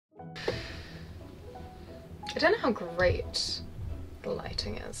I don't know how great the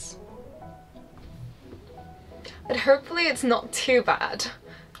lighting is, but hopefully it's not too bad.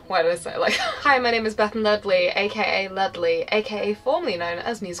 Why did I say like, hi, my name is Bethan Leadley, aka Leadley, aka formerly known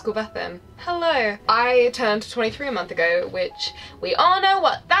as Musical Bethan. Hello. I turned 23 a month ago, which we all know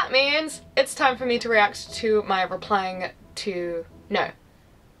what that means. It's time for me to react to my replying to, no,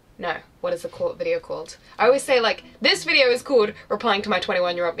 what is the video called? I always say like, this video is called replying to my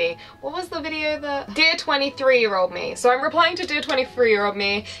 21-year-old me. What was the video that? Dear 23-year-old me. So I'm replying to Dear 23-year-old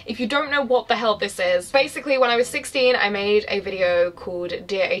me. If you don't know what the hell this is, basically when I was 16 I made a video called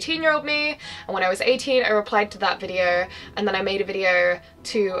Dear 18-year-old me, and when I was 18 I replied to that video, and then I made a video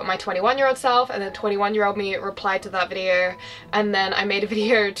to my 21-year-old self, and then 21-year-old me replied to that video, and then I made a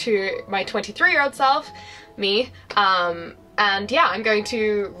video to my 23-year-old self, me, and yeah, I'm going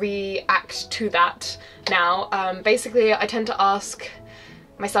to react to that now. Basically, I tend to ask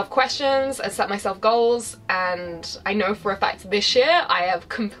myself questions and set myself goals, and I know for a fact this year I have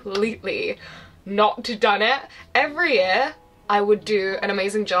completely not done it. Every year I would do an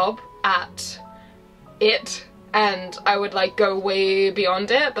amazing job at it, and I would like go way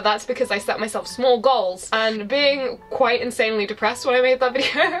beyond it, but that's because I set myself small goals. And being quite insanely depressed when I made that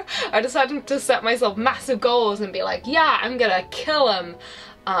video, I decided to set myself massive goals and be like, yeah, I'm gonna kill them.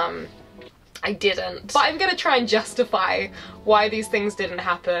 I didn't. But I'm gonna try and justify why these things didn't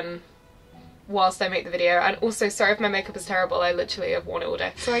happen whilst I make the video. And also, sorry if my makeup is terrible, I literally have worn it all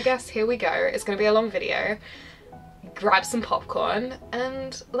day. So I guess here we go. It's gonna be a long video. Grab some popcorn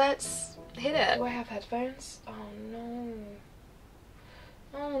and let's hit it. Do I have headphones? Oh no.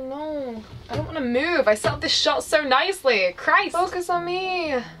 Oh no. I don't want to move. I set up this shot so nicely. Christ. Focus on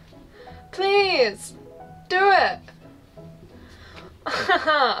me. Please. Do it.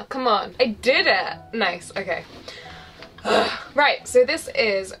 Come on. I did it. Nice. Okay. Right. So this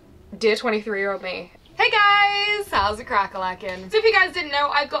is Dear 23-year-old me. Hey guys! How's it crack-a-lackin'? So if you guys didn't know,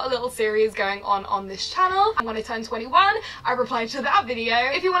 I've got a little series going on this channel. When I turned 21, I replied to that video.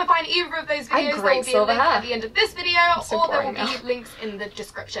 If you want to find either of those videos, there will be a link at the end of this video, or there will be links in the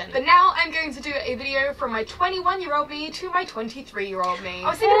description. But now I'm going to do a video from my 21-year-old me to my 23-year-old me. I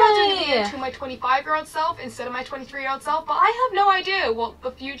was thinking about doing a video to my 25-year-old self instead of my 23-year-old self, but I have no idea what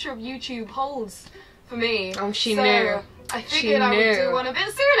the future of YouTube holds for me. Oh, she knew. I figured I would do one a bit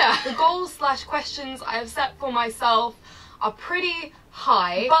sooner. The goals / questions I have set for myself are pretty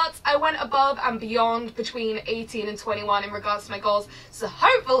high, but I went above and beyond between 18 and 21 in regards to my goals, so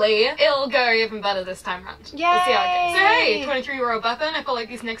hopefully it'll go even better this time around. Yay! Let's see how it goes. So hey, 23-year-old Bethan, I feel like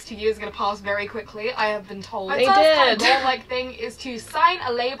these next 2 years are going to pass very quickly. I have been told. My first goal-like thing is to sign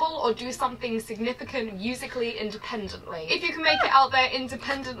a label or do something significant musically independently. If you can make it out there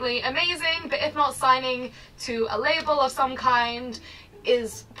independently, amazing, but if not, signing to a label of some kind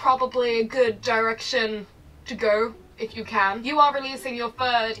is probably a good direction to go. If you can. You are releasing your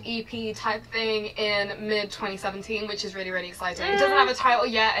third EP type thing in mid-2017, which is really, really exciting. It doesn't have a title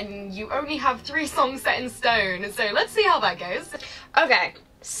yet, and you only have 3 songs set in stone, so let's see how that goes. Okay,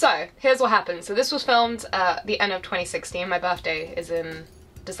 so here's what happened. So this was filmed at the end of 2016. My birthday is in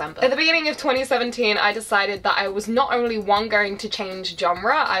December. At the beginning of 2017, I decided that I was not only going to change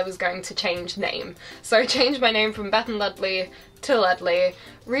genre, I was going to change name. So I changed my name from Bethan Leadley to Leadley.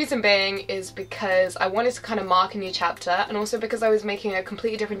 Reason being is because I wanted to kind of mark a new chapter, and also because I was making a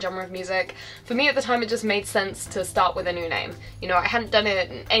completely different genre of music. For me at the time, it just made sense to start with a new name. You know, I hadn't done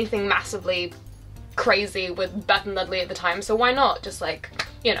anything massively crazy with Bethan Leadley at the time, so why not just like,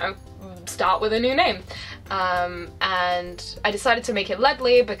 you know, start with a new name. And I decided to make it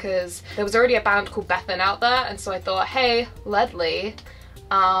Leadley because there was already a band called Bethan out there, and so I thought, hey, Leadley,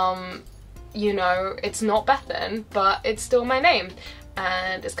 you know, it's not Bethan, but it's still my name.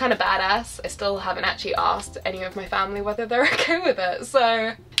 And it's kind of badass. I still haven't actually asked any of my family whether they're okay with it,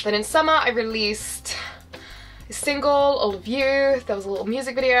 so. Then in summer I released a single, All of You. There was a little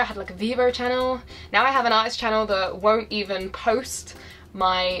music video. I had like a Vivo channel. Now I have an artist channel that won't even post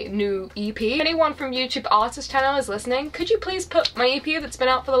my new EP. If anyone from YouTube artist channel is listening, could you please put my EP that's been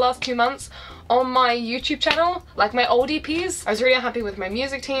out for the last 2 months on my YouTube channel, like my old EPs? I was really unhappy with my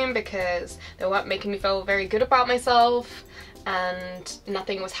music team because they weren't making me feel very good about myself, and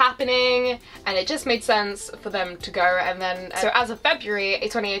nothing was happening, and it just made sense for them to go. And then so as of February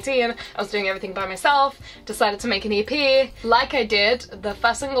 2018, I was doing everything by myself, decided to make an EP. Like I did, the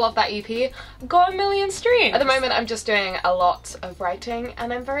first single of that EP got 1 million streams. At the moment I'm just doing a lot of writing,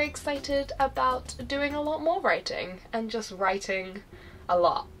 and I'm very excited about doing a lot more writing and just writing a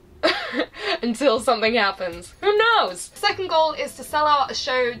lot. until something happens. Who knows? Second goal is to sell out a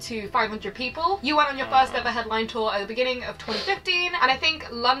show to 500 people. You went on your first ever headline tour at the beginning of 2015, and I think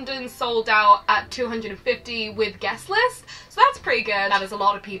London sold out at 250 with guest list, so that's pretty good. That is a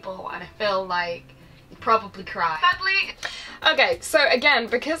lot of people, and I feel like you'd probably cry. Sadly. Okay, so again,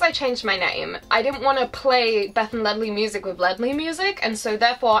 because I changed my name, I didn't want to play Beth and Leadley music with Leadley music, and so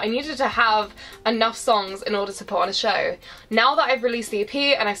therefore I needed to have enough songs in order to put on a show. Now that I've released the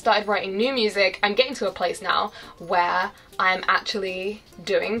EP and I started writing new music, I'm getting to a place now where I'm actually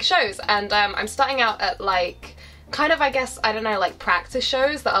doing shows, and I'm starting out at like, kind of, I guess, I don't know, like practice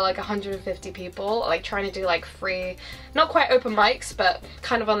shows that are like 150 people, like trying to do like free, not quite open mics, but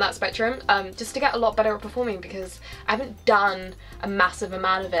kind of on that spectrum, just to get a lot better at performing, because I haven't done a massive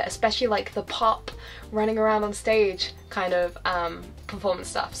amount of it, especially like the pop, running around on stage kind of performance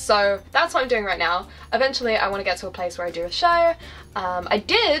stuff. So that's what I'm doing right now. Eventually I want to get to a place where I do a show. I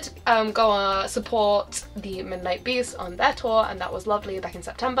did go support the Midnight Beast on their tour, and that was lovely back in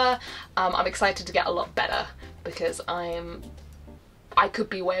September. I'm excited to get a lot better, because I could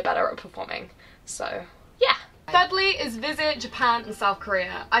be way better at performing, so yeah. Thirdly is visit Japan and South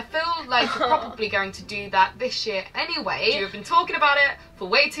Korea. I feel like you're probably going to do that this year anyway. You've been talking about it for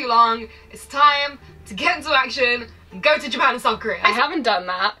way too long. It's time to get into action and go to Japan and South Korea. I haven't done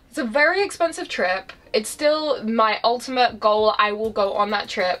that. It's a very expensive trip. It's still my ultimate goal. I will go on that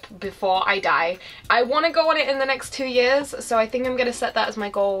trip before I die. I want to go on it in the next 2 years, so I think I'm going to set that as my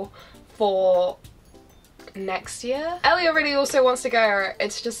goal for next year. Ellie really also wants to go.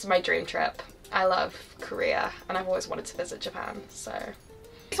 It's just my dream trip. I love Korea and I've always wanted to visit Japan, so.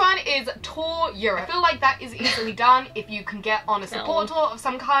 This one is tour Europe. I feel like that is easily done if you can get on a support tour of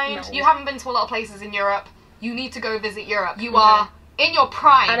some kind. You haven't been to a lot of places in Europe. You need to go visit Europe. You are in your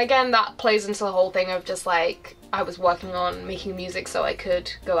prime. And again, that plays into the whole thing of just like, I was working on making music so I could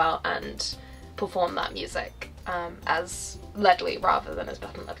go out and perform that music as Leadley rather than as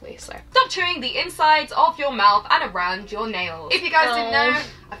Beth and Leadley, so. Stop chewing the insides of your mouth and around your nails. If you guys didn't know,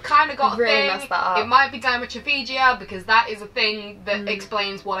 I've kind of got a thing. Messed that up. It might be dermatophagia, because that is a thing that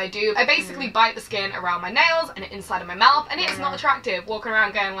explains what I do. I basically bite the skin around my nails and inside of my mouth, and it's not attractive walking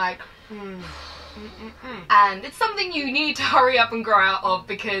around going like, And it's something you need to hurry up and grow out of,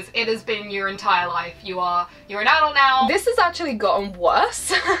 because it has been your entire life. You're an adult now. This has actually gotten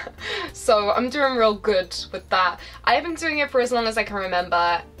worse, so I'm doing real good with that. I have been doing it for as long as I can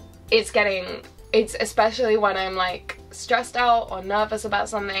remember. It's especially when I'm like stressed out or nervous about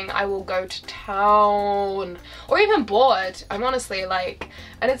something, I will go to town, or even bored. I'm honestly like,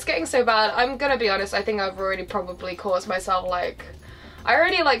 and it's getting so bad, I'm gonna be honest, I think I've already probably caused myself like, I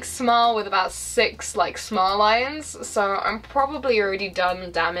already like smile with about 6 like smile lines, so I'm probably already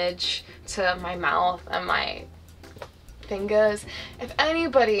done damage to my mouth and my fingers. If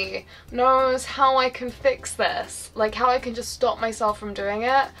anybody knows how I can fix this, like how I can just stop myself from doing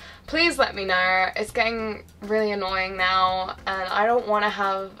it, please let me know. It's getting really annoying now, and I don't want to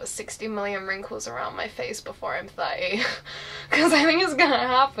have 60 million wrinkles around my face before I'm 30, because I think it's gonna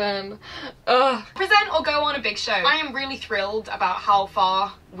happen. Ugh. Present or go on a big show. I am really thrilled about how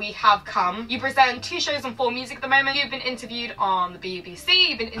far we have come. You present 2 shows on 4 Music at the moment. You've been interviewed on the BBC,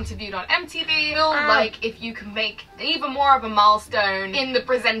 you've been interviewed on MTV. I feel like if you can make even more of a milestone in the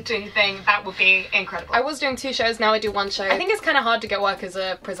presenting thing, that would be incredible. I was doing 2 shows, now I do 1 show. I think it's kind of hard to get work as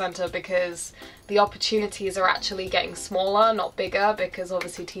a presenter because the opportunities are actually getting smaller, not bigger, because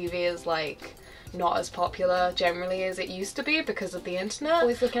obviously TV is like not as popular generally as it used to be because of the internet.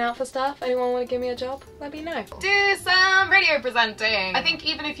 Always looking out for stuff. Anyone want to give me a job? Let me know. Do some radio presenting. I think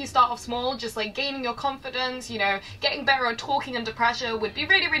even if you start off small, just like gaining your confidence, you know, getting better at talking under pressure would be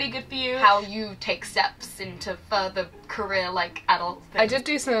really, really good for you. How you take steps into further career like adult things. I did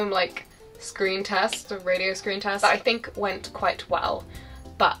do some like screen tests, radio screen tests, that I think went quite well,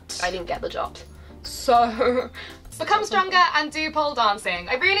 but I didn't get the job. So become stronger and do pole dancing.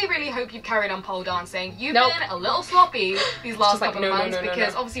 I really, really hope you've carried on pole dancing. You've been a little sloppy these last couple of months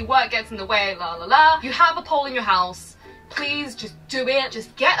because obviously work gets in the way, la la la. You have a pole in your house. Please just do it.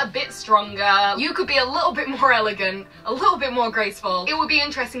 Just get a bit stronger. You could be a little bit more elegant, a little bit more graceful. It would be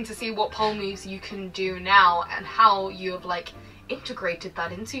interesting to see what pole moves you can do now and how you have like integrated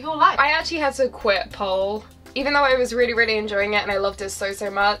that into your life. I actually had to quit pole. Even though I was really, really enjoying it and I loved it so,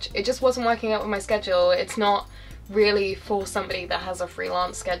 so much, it just wasn't working out with my schedule. It's not really for somebody that has a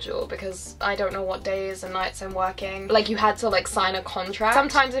freelance schedule because I don't know what days and nights I'm working. Like, you had to like sign a contract.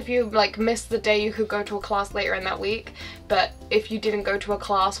 Sometimes if you like missed the day, you could go to a class later in that week, but if you didn't go to a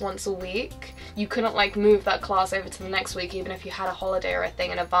class once a week, you couldn't like move that class over to the next week even if you had a holiday or a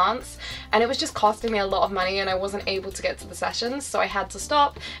thing in advance, and it was just costing me a lot of money and I wasn't able to get to the sessions, so I had to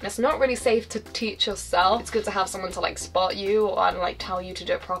stop. And it's not really safe to teach yourself. It's good to have someone to like spot you and like tell you to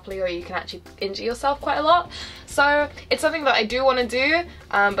do it properly, or you can actually injure yourself quite a lot. So it's something that I do want to do,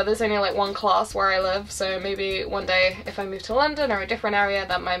 but there's only like one class where I live, so maybe one day if I move to London or a different area,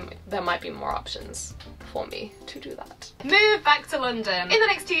 there might be more options for me to do that. Move back to London. In the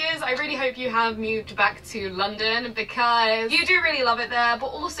next 2 years, I really hope you have moved back to London, because you do really love it there, but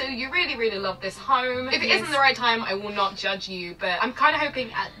also you really, really love this home. If it isn't the right time, I will not judge you, but I'm kind of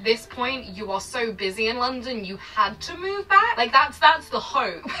hoping at this point you are so busy in London you had to move back. Like that's the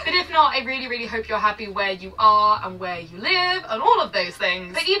hope. But if not, I really, really hope you're happy where you are and where you live and all of those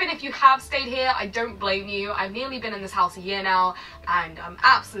things. But even if you have stayed here, I don't blame you. I've nearly been in this house a year now and I'm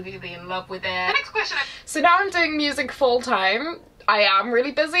absolutely in love with it. The next question. So now I'm doing music full time. I am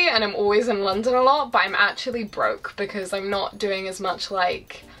really busy and I'm always in London a lot, but I'm actually broke because I'm not doing as much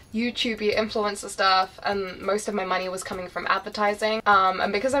like YouTubey influencer stuff, and most of my money was coming from advertising.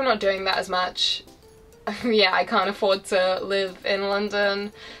 And because I'm not doing that as much, yeah, I can't afford to live in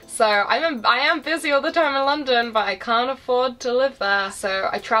London. So I am busy all the time in London, but I can't afford to live there. So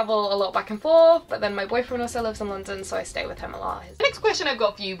I travel a lot back and forth, but then my boyfriend also lives in London, so I stay with him a lot. The next question I've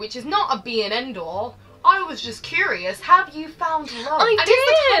got for you, which is not a be and end all, I was just curious, have you found love? I did! Is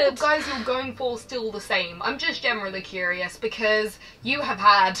the type of guys you're going for still the same? I'm just generally curious because you have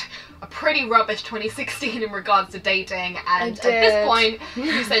had a pretty rubbish 2016 in regards to dating, and at this point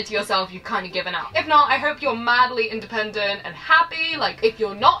you said to yourself you've kind of given up. If not, I hope you're madly independent and happy. Like, if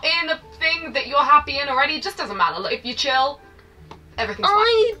you're not in a thing that you're happy in already, it just doesn't matter. Like, if you chill, everything's fine.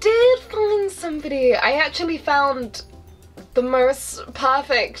 I did find somebody. I actually found the most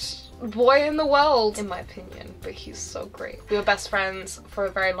perfect boy in the world, in my opinion, but he's so great. We were best friends for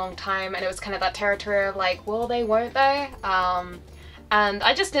a very long time, and it was kind of that territory of like, will they, won't they? And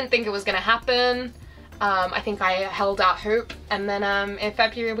I just didn't think it was gonna happen. I think I held out hope, and then in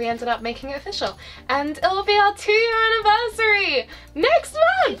February we ended up making it official, and it'll be our 2-year anniversary next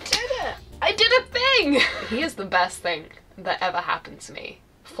month! I did it! I did a thing! He is the best thing that ever happened to me.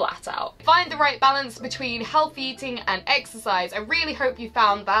 Flat out. Find the right balance between healthy eating and exercise. I really hope you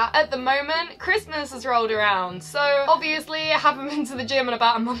found that. At the moment, Christmas has rolled around, so obviously I haven't been to the gym in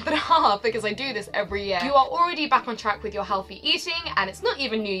about a month and a half because I do this every year. You are already back on track with your healthy eating, and it's not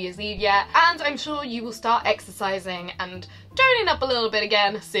even New Year's Eve yet, and I'm sure you will start exercising and toning up a little bit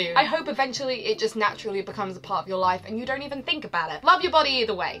again soon. I hope eventually it just naturally becomes a part of your life and you don't even think about it. Love your body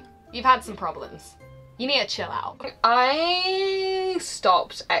either way. You've had some problems. You need to chill out. I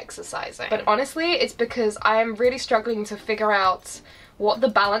stopped exercising, but honestly it's because I'm really struggling to figure out what the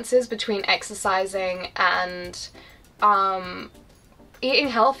balance is between exercising and eating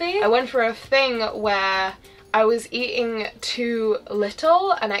healthy. I went through a thing where I was eating too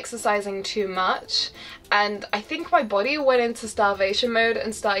little and exercising too much, and I think my body went into starvation mode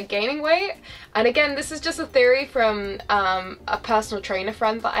and started gaining weight. And again, this is just a theory from a personal trainer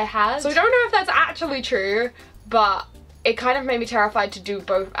friend that I had, so I don't know if that's actually true, but it kind of made me terrified to do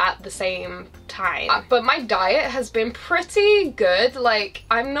both at the same time. But my diet has been pretty good. Like,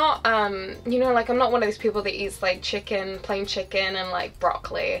 I'm not, you know, like I'm not one of those people that eats like chicken, plain chicken and like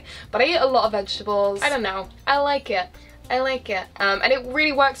broccoli, but I eat a lot of vegetables. I don't know, I like it. I like it. And it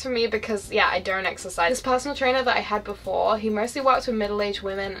really works for me because, yeah, I don't exercise. This personal trainer that I had before, he mostly works with middle-aged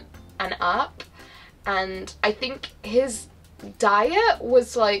women and up, and I think his diet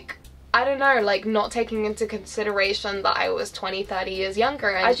was like, I don't know, like not taking into consideration that I was 20, 30 years younger.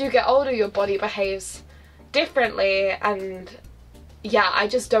 And as you get older, your body behaves differently, and yeah, I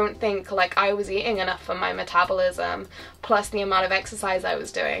just don't think like I was eating enough for my metabolism, plus the amount of exercise I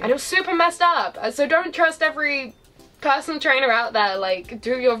was doing. And it was super messed up. So don't trust every personal trainer out there. Like,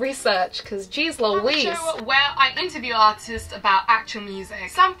 do your research, because geez Louise. A show where I interview artists about actual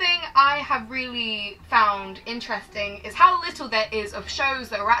music. Something I have really found interesting is how little there is of shows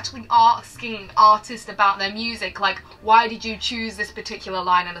that are actually asking artists about their music. Like, why did you choose this particular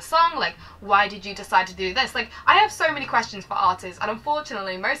line in a song? Like, why did you decide to do this? Like, I have so many questions for artists, and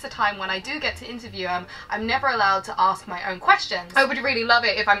unfortunately most of the time when I do get to interview them, I'm never allowed to ask my own questions. I would really love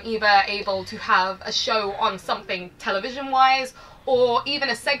it if I'm either able to have a show on something television wise, or even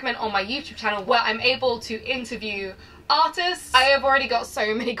a segment on my YouTube channel where I'm able to interview artists. I have already got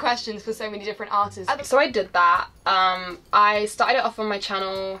so many questions for so many different artists. So I did that. I started it off on my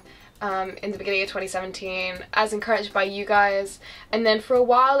channel in the beginning of 2017 as encouraged by you guys, and then for a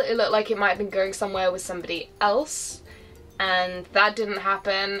while it looked like it might have been going somewhere with somebody else, and that didn't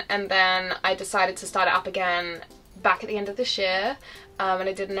happen, and then I decided to start it up again back at the end of this year. and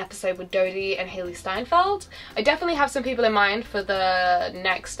I did an episode with Dodie and Haley Steinfeld. I definitely have some people in mind for the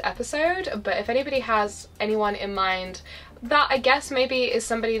next episode, but if anybody has anyone in mind that I guess maybe is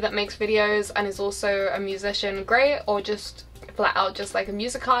somebody that makes videos and is also a musician, great, or just flat out just like a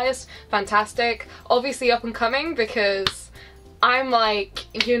music artist, fantastic. Obviously up and coming, because I'm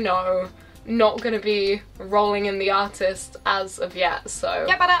like, you know, not gonna be rolling in the artist as of yet, so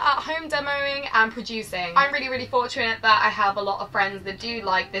get better at home demoing and producing. I'm really fortunate that I have a lot of friends that do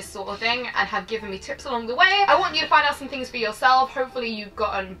like this sort of thing and have given me tips along the way. I want you to find out some things for yourself. Hopefully you've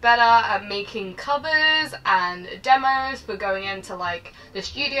gotten better at making covers and demos for going into like the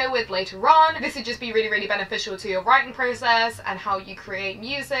studio with later on. This would just be really beneficial to your writing process and how you create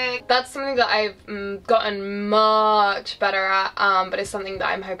music. That's something that I've gotten much better at, but it's something that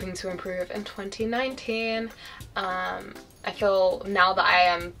I'm hoping to improve in 2019. I feel now that I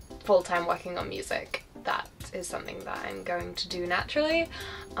am full-time working on music, that is something that I'm going to do naturally,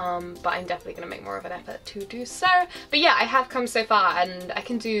 but I'm definitely going to make more of an effort to do so. But yeah, I have come so far and I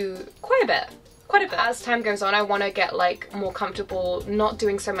can do quite a bit. As time goes on, I want to get like more comfortable not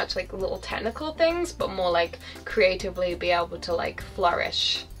doing so much like little technical things, but more like creatively be able to like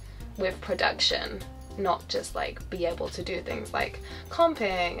flourish with production, not just like be able to do things like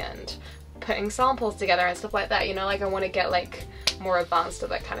comping and putting samples together and stuff like that, you know, like I want to get like more advanced at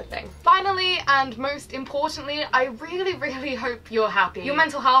that kind of thing. Finally, and most importantly, I really hope you're happy. Your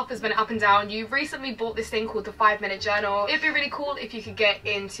mental health has been up and down. You recently bought this thing called the 5-minute journal. It'd be really cool if you could get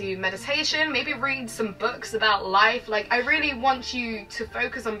into meditation, maybe read some books about life. Like, I really want you to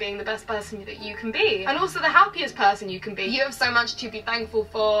focus on being the best person that you can be, and also the happiest person you can be. You have so much to be thankful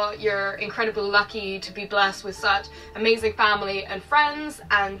for. You're incredibly lucky to be blessed with such amazing family and friends,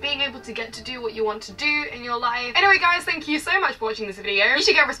 and being able to get to do what you want to do in your life. Anyway guys, thank you so much for watching this video. You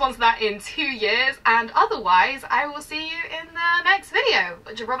should get a response to that in 2 years, and otherwise I will see you in the next video,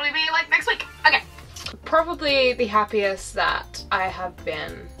 which will probably be like next week. Okay. Probably the happiest that I have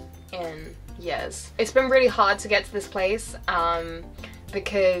been in years. It's been really hard to get to this place,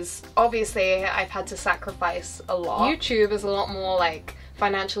 because obviously I've had to sacrifice a lot. YouTube is a lot more like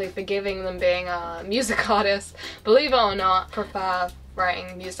financially forgiving than being a music artist. Believe it or not, I prefer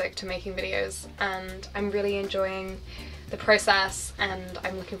writing music to making videos, and I'm really enjoying the process, and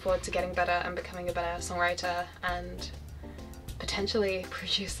I'm looking forward to getting better and becoming a better songwriter and potentially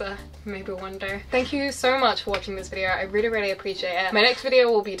producer, maybe one day. Thank you so much for watching this video. I really appreciate it. My next video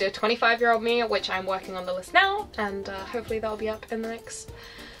will be the 25-year-old me, which I'm working on the list now, and hopefully that'll be up in the next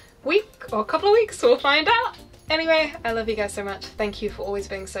week or a couple of weeks, we'll find out. Anyway, I love you guys so much. Thank you for always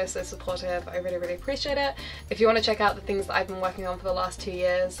being so supportive. I really appreciate it. If you want to check out the things that I've been working on for the last 2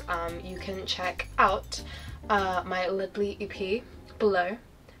 years, you can check out my Leadley EP below.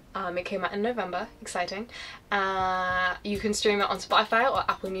 It came out in November, exciting. You can stream it on Spotify or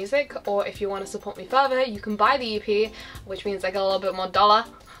Apple Music, or if you want to support me further, you can buy the EP, which means I get a little bit more dollar,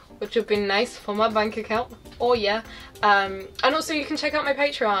 which would be nice for my bank account. Oh yeah. And also you can check out my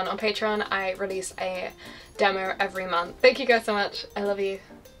Patreon. On Patreon I release a demo every month. Thank you guys so much. I love you.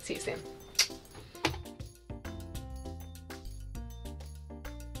 See you soon.